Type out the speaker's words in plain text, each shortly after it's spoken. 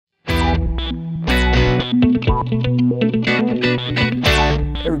Hey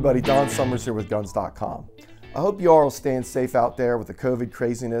everybody, Don Summers here with Guns.com. I hope you all are staying safe out there with the COVID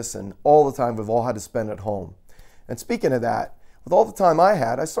craziness and all the time we've all had to spend at home. And speaking of that, with all the time I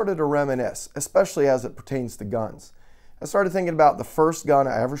had, I started to reminisce, especially as it pertains to guns. I started thinking about the first gun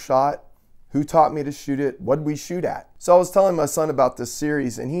I ever shot, who taught me to shoot it, what did we shoot at. So I was telling my son about this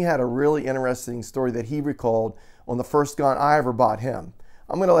series, and he had a really interesting story that he recalled on the first gun I ever bought him.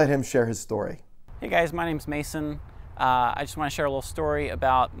 I'm going to let him share his story. Hey guys, my name's Mason. I just want to share a little story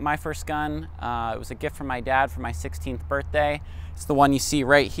about my first gun. It was a gift from my dad for my 16th birthday. It's the one you see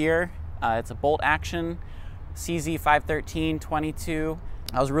right here. It's a bolt action CZ 513 22.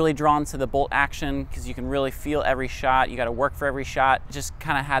 I was really drawn to the bolt action because you can really feel every shot. You got to work for every shot. It just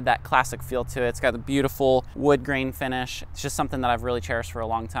kind of had that classic feel to it. It's got the beautiful wood grain finish. It's just something that I've really cherished for a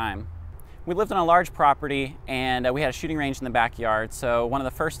long time. We lived on a large property and we had a shooting range in the backyard. So one of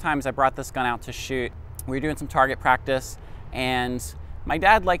the first times I brought this gun out to shoot, we were doing some target practice, and my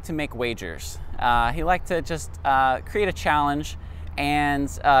dad liked to make wagers. He liked to just create a challenge, and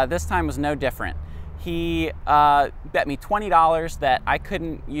this time was no different. He bet me $20 that I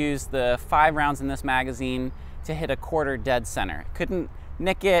couldn't use the 5 rounds in this magazine to hit a quarter dead center. Couldn't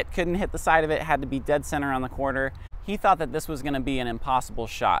nick it, couldn't hit the side of it, had to be dead center on the quarter. He thought that this was going to be an impossible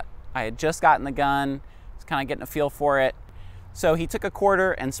shot. I had just gotten the gun, was kind of getting a feel for it. So he took a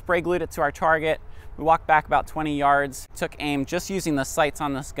quarter and spray glued it to our target. We walked back about 20 yards, took aim just using the sights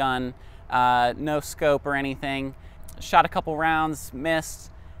on this gun, no scope or anything. Shot a couple rounds,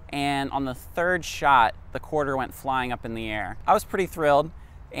 missed, and on the third shot, the quarter went flying up in the air. I was pretty thrilled,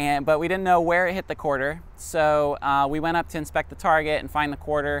 but we didn't know where it hit the quarter, so we went up to inspect the target and find the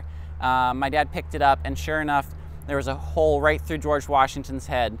quarter. My dad picked it up, and sure enough, there was a hole right through George Washington's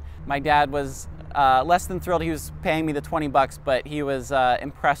head. My dad was less than thrilled. He was paying me the 20 bucks, but he was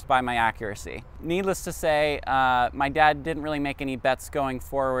impressed by my accuracy. Needless to say, my dad didn't really make any bets going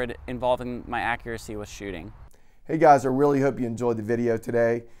forward involving my accuracy with shooting. Hey guys, I really hope you enjoyed the video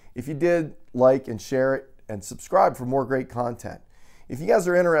today. If you did, like and share it and subscribe for more great content. If you guys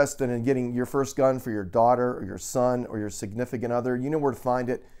are interested in getting your first gun for your daughter or your son or your significant other, you know where to find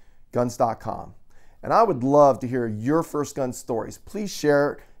it, Guns.com. And I would love to hear your first gun stories. Please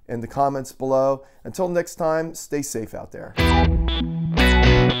share it in the comments below. Until next time, stay safe out there.